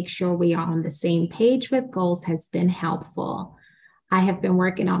administrators to make sure we are on the same page with goals has been helpful. I have been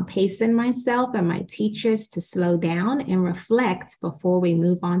working on pacing myself and my teachers to slow down and reflect before we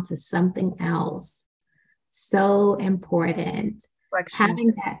move on to something else. So important.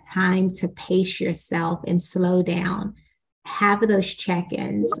 Having that time to pace yourself and slow down. Have those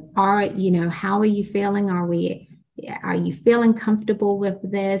check-ins. How are you feeling? Are you feeling comfortable with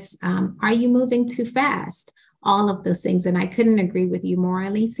this? Are you moving too fast? All of those things. And I couldn't agree with you more,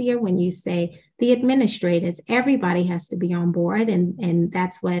 Alicia, when you say the administrators, everybody has to be on board. And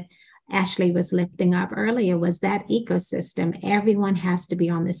that's what Ashley was lifting up earlier, was that ecosystem. Everyone has to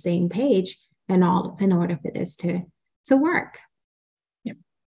be on the same page in order for this to work. Yep.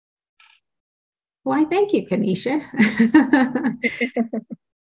 Why, thank you, Kanisha.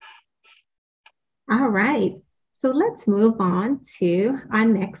 All right. So let's move on to our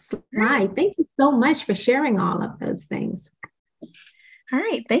next slide. Thank you so much for sharing all of those things. All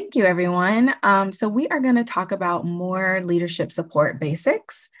right, thank you, everyone. So we are going to talk about more leadership support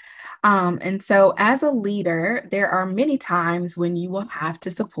basics. And so as a leader, there are many times when you will have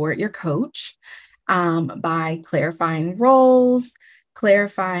to support your coach by clarifying roles,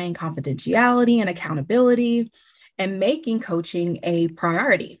 clarifying confidentiality and accountability, and making coaching a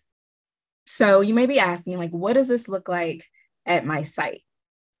priority. So you may be asking, like, what does this look like at my site.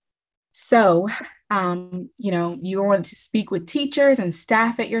 So, you want to speak with teachers and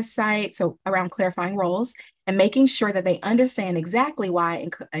staff at your site. So around clarifying roles and making sure that they understand exactly why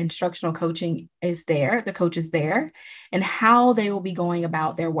instructional coaching is there, the coach is there, and how they will be going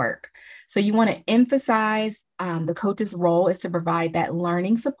about their work. So you want to emphasize the coach's role is to provide that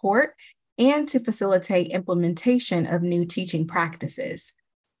learning support and to facilitate implementation of new teaching practices.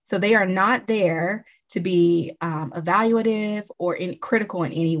 So they are not there to be evaluative or critical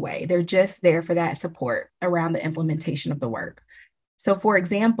in any way. They're just there for that support around the implementation of the work. So for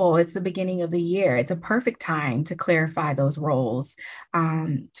example, it's the beginning of the year. It's a perfect time to clarify those roles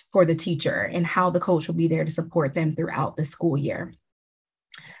for the teacher and how the coach will be there to support them throughout the school year.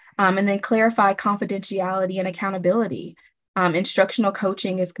 And then clarify confidentiality and accountability. Instructional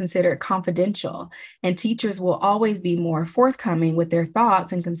coaching is considered confidential, and teachers will always be more forthcoming with their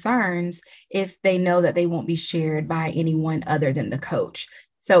thoughts and concerns if they know that they won't be shared by anyone other than the coach.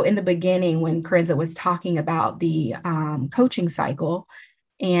 So in the beginning, when Corinza was talking about the coaching cycle,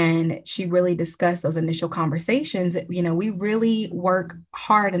 and she really discussed those initial conversations, we really work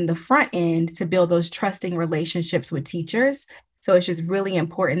hard in the front end to build those trusting relationships with teachers. So it's just really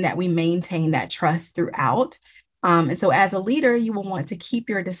important that we maintain that trust throughout. And so as a leader, you will want to keep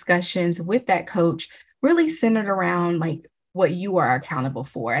your discussions with that coach really centered around like what you are accountable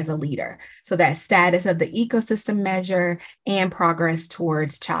for as a leader. So that status of the ecosystem measure and progress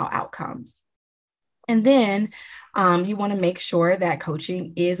towards child outcomes. And then you want to make sure that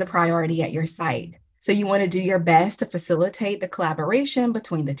coaching is a priority at your site. So you want to do your best to facilitate the collaboration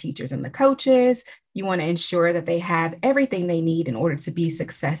between the teachers and the coaches. You want to ensure that they have everything they need in order to be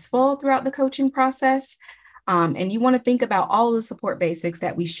successful throughout the coaching process. And you want to think about all of the support basics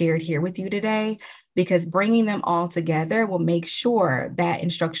that we shared here with you today, because bringing them all together will make sure that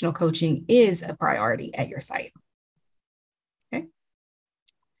instructional coaching is a priority at your site. Okay.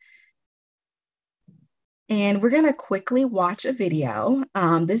 And we're going to quickly watch a video.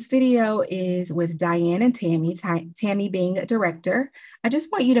 This video is with Diane and Tammy, Tammy being a director. I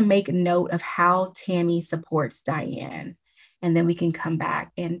just want you to make note of how Tammy supports Diane, and then we can come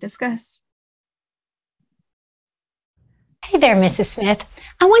back and discuss. Hey there, Mrs. Smith.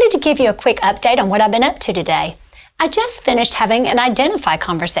 I wanted to give you a quick update on what I've been up to today. I just finished having an Identify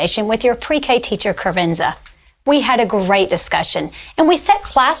conversation with your pre-K teacher, Corinza. We had a great discussion, and we set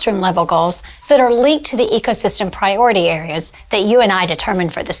classroom level goals that are linked to the ecosystem priority areas that you and I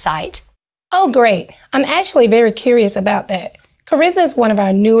determined for the site. Oh, great. I'm actually very curious about that. Corinza is one of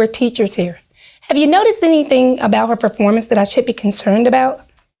our newer teachers here. Have you noticed anything about her performance that I should be concerned about?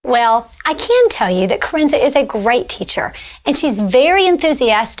 Well, I can tell you that Corinza is a great teacher, and she's very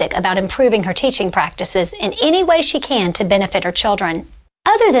enthusiastic about improving her teaching practices in any way she can to benefit her children.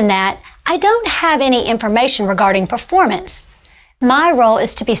 Other than that, I don't have any information regarding performance. My role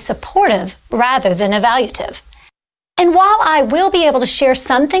is to be supportive rather than evaluative. And while I will be able to share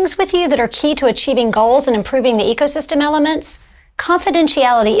some things with you that are key to achieving goals and improving the ecosystem elements,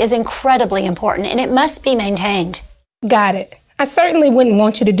 confidentiality is incredibly important and it must be maintained. Got it. I certainly wouldn't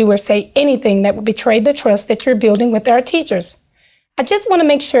want you to do or say anything that would betray the trust that you're building with our teachers. I just want to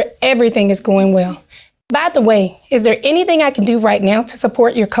make sure everything is going well. By the way, is there anything I can do right now to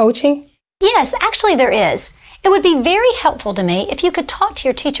support your coaching? Yes, actually there is. It would be very helpful to me if you could talk to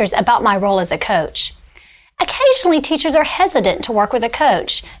your teachers about my role as a coach. Occasionally, teachers are hesitant to work with a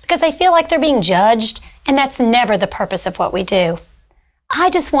coach because they feel like they're being judged, and that's never the purpose of what we do.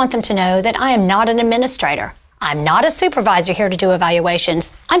 I just want them to know that I am not an administrator. I'm not a supervisor here to do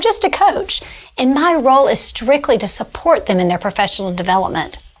evaluations. I'm just a coach, and my role is strictly to support them in their professional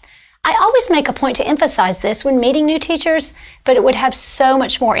development. I always make a point to emphasize this when meeting new teachers, but it would have so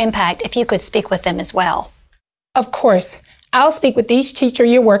much more impact if you could speak with them as well. Of course. I'll speak with each teacher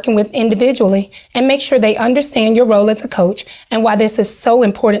you're working with individually and make sure they understand your role as a coach and why this is so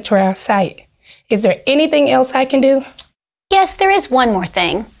important to our site. Is there anything else I can do? Yes, there is one more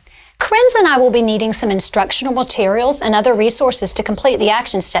thing. Corinza and I will be needing some instructional materials and other resources to complete the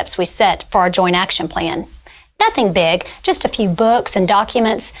action steps we set for our joint action plan. Nothing big, just a few books and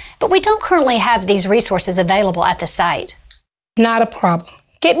documents, but we don't currently have these resources available at the site. Not a problem.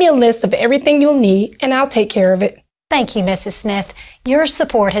 Get me a list of everything you'll need and I'll take care of it. Thank you, Mrs. Smith. Your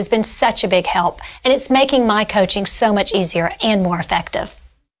support has been such a big help, and it's making my coaching so much easier and more effective.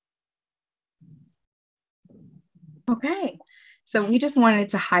 Okay. So we just wanted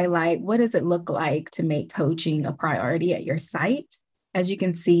to highlight, what does it look like to make coaching a priority at your site? As you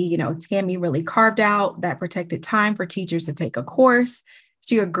can see, Tammy really carved out that protected time for teachers to take a course.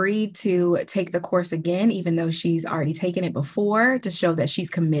 She agreed to take the course again, even though she's already taken it before, to show that she's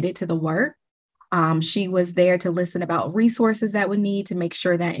committed to the work. She was there to listen about resources that we need to make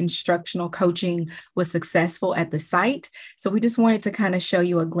sure that instructional coaching was successful at the site. So we just wanted to kind of show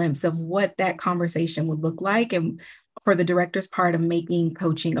you a glimpse of what that conversation would look like, and for the director's part of making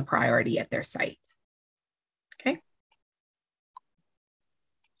coaching a priority at their site. Okay.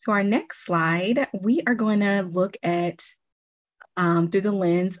 So our next slide, we are going to look at through the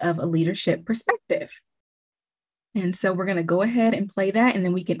lens of a leadership perspective. And so we're going to go ahead and play that, and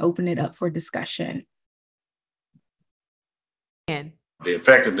then we can open it up for discussion. The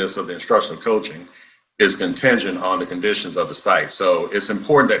effectiveness of the instructional coaching is contingent on the conditions of the site. So it's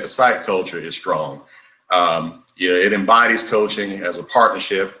important that the site culture is strong. It embodies coaching as a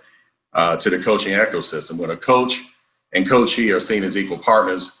partnership to the coaching ecosystem. When a coach and coachee are seen as equal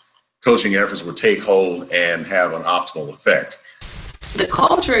partners, coaching efforts will take hold and have an optimal effect. The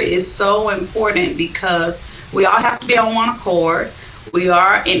culture is so important because we all have to be on one accord. We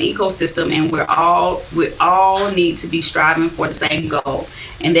are an ecosystem, and we all need to be striving for the same goal,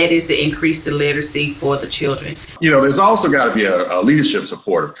 and that is to increase the literacy for the children. There's also got to be a leadership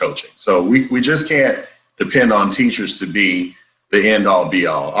support of coaching. So we just can't depend on teachers to be the end all be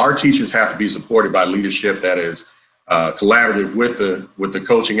all. Our teachers have to be supported by leadership that is collaborative with the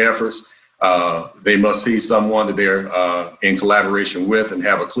coaching efforts. They must see someone that they're in collaboration with and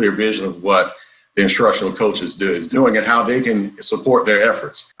have a clear vision of what the instructional coach is doing and how they can support their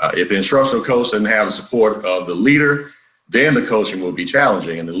efforts. If the instructional coach doesn't have the support of the leader, then the coaching will be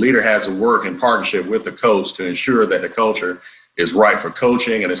challenging. And the leader has to work in partnership with the coach to ensure that the culture is right for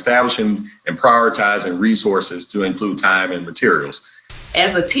coaching, and establishing and prioritizing resources to include time and materials.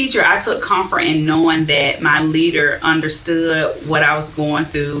 As a teacher, I took comfort in knowing that my leader understood what I was going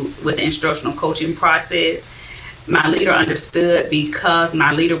through with the instructional coaching process. My leader understood because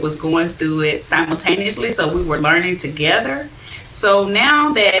my leader was going through it simultaneously, so we were learning together. So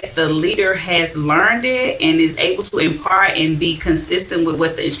now that the leader has learned it and is able to impart and be consistent with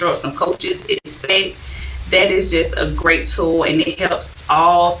what the instructional coaches expect, that is just a great tool, and it helps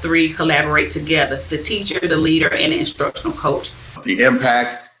all three collaborate together: the teacher, the leader, and the instructional coach. The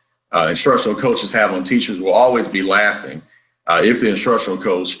impact instructional coaches have on teachers will always be lasting if the instructional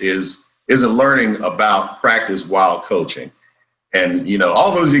coach isn't learning about practice while coaching. And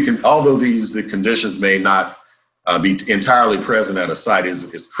although the conditions may not be entirely present at a site,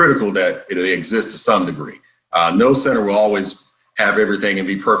 it's critical that they exist to some degree. No center will always have everything and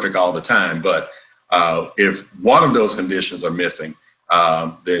be perfect all the time, but if one of those conditions are missing,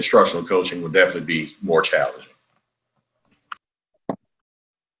 the instructional coaching will definitely be more challenging.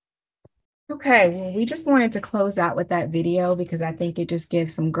 Okay, well, we just wanted to close out with that video because I think it just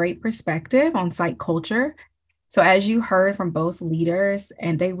gives some great perspective on site culture. So as you heard from both leaders,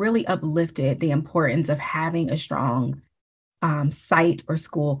 and they really uplifted the importance of having a strong site or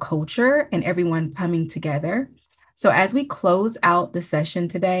school culture and everyone coming together. So as we close out the session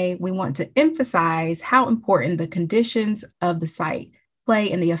today, we want to emphasize how important the conditions of the site play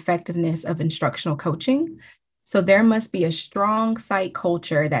in the effectiveness of instructional coaching. So there must be a strong site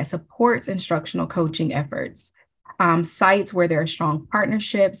culture that supports instructional coaching efforts. Sites where there are strong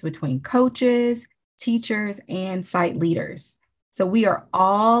partnerships between coaches, teachers, and site leaders. So we are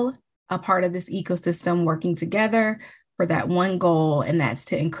all a part of this ecosystem working together for that one goal, and that's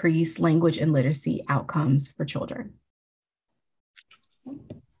to increase language and literacy outcomes for children.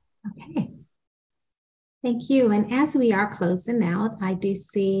 Okay. Thank you. And as we are closing out, I do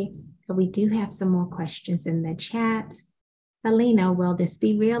see that we do have some more questions in the chat. Alina, will this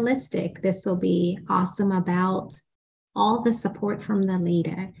be realistic? This will be awesome about all the support from the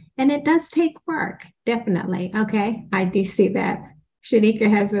leader. And it does take work, definitely. Okay, I do see that. Shanika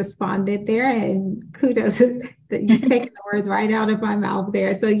has responded there, and kudos that you've taken the words right out of my mouth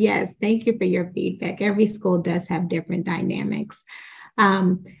there. So yes, thank you for your feedback. Every school does have different dynamics.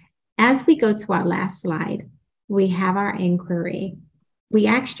 As we go to our last slide, we have our inquiry. We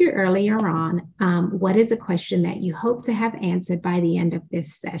asked you earlier on, what is a question that you hope to have answered by the end of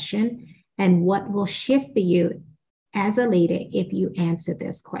this session, and what will shift for you as a leader if you answer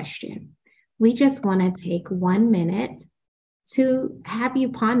this question? We just want to take 1 minute to have you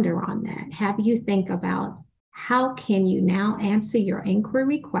ponder on that, have you think about how can you now answer your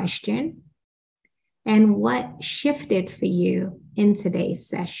inquiry question and what shifted for you in today's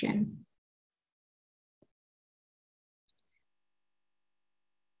session.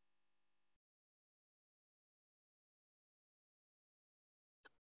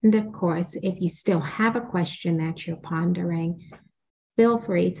 And of course, if you still have a question that you're pondering, feel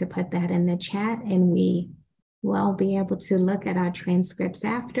free to put that in the chat and we we'll be able to look at our transcripts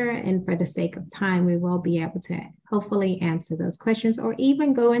after, and for the sake of time, we will be able to hopefully answer those questions or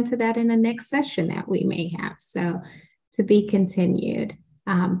even go into that in the next session that we may have. So to be continued,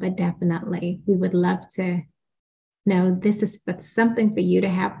 but definitely we would love to know this is something for you to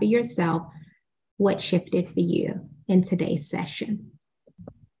have for yourself. What shifted for you in today's session?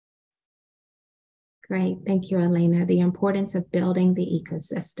 Great. Thank you, Elena. The importance of building the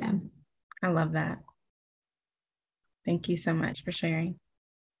ecosystem. I love that. Thank you so much for sharing.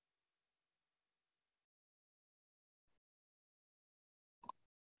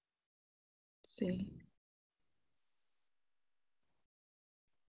 Let's see.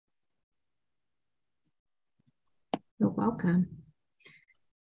 You're welcome.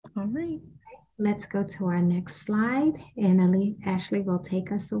 All right. Let's go to our next slide, and Ashley will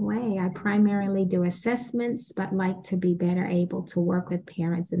take us away. I primarily do assessments, but like to be better able to work with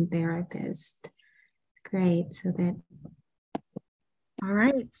parents and therapists. Great. All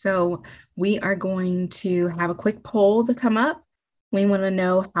right. So we are going to have a quick poll to come up. We want to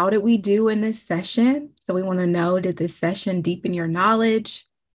know, how did we do in this session? So we want to know, did this session deepen your knowledge?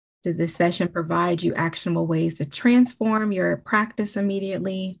 Did this session provide you actionable ways to transform your practice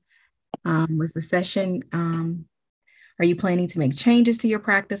immediately? Was the session, are you planning to make changes to your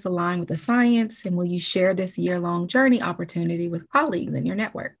practice aligned with the science? And will you share this year-long journey opportunity with colleagues in your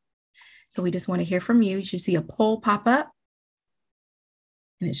network? So we just want to hear from you. You should see a poll pop up.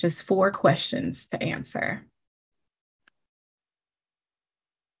 And it's just 4 questions to answer.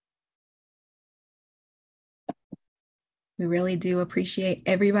 We really do appreciate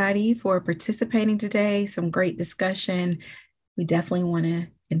everybody for participating today. Some great discussion. We definitely want to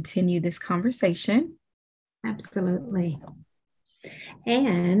continue this conversation. Absolutely.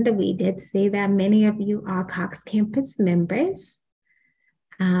 And we did see that many of you are Cox Campus members.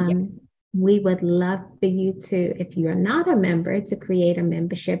 We would love for you to, if you're not a member, to create a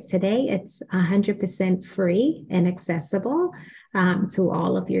membership today. It's 100% free and accessible to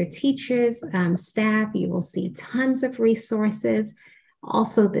all of your teachers, staff. You will see tons of resources.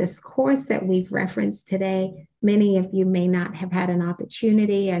 Also, this course that we've referenced today, many of you may not have had an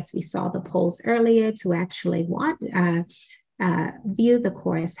opportunity, as we saw the polls earlier, to actually view the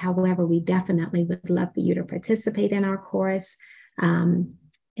course. However, we definitely would love for you to participate in our course.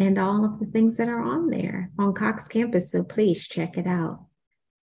 And all of the things that are on there on Cox Campus. So please check it out.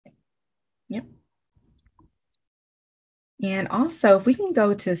 Yep. And also, if we can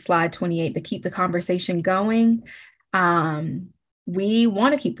go to slide 28 to keep the conversation going. We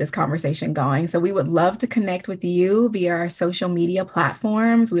want to keep this conversation going. So we would love to connect with you via our social media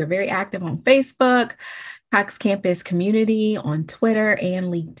platforms. We are very active on Facebook, Cox Campus Community, on Twitter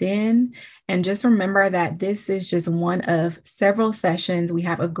and LinkedIn. And just remember that this is just one of several sessions. We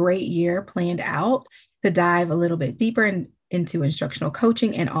have a great year planned out to dive a little bit deeper into instructional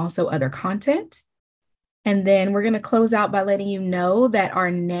coaching and also other content. And then we're going to close out by letting you know that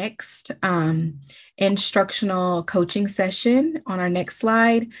our next instructional coaching session on our next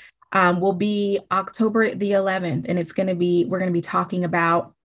slide will be October the 11th. And we're going to be talking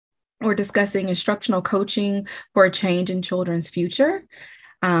about or discussing instructional coaching for a change in children's future.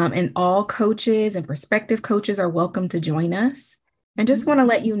 And all coaches and prospective coaches are welcome to join us. And just want to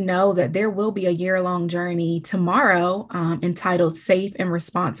let you know that there will be a year-long journey tomorrow entitled Safe and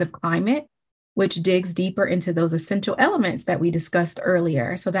Responsive Climate, which digs deeper into those essential elements that we discussed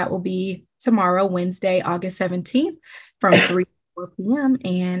earlier. So that will be tomorrow, Wednesday, August 17th from 3 to 4 p.m.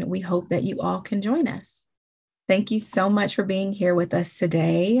 And we hope that you all can join us. Thank you so much for being here with us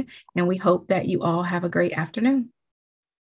today. And we hope that you all have a great afternoon.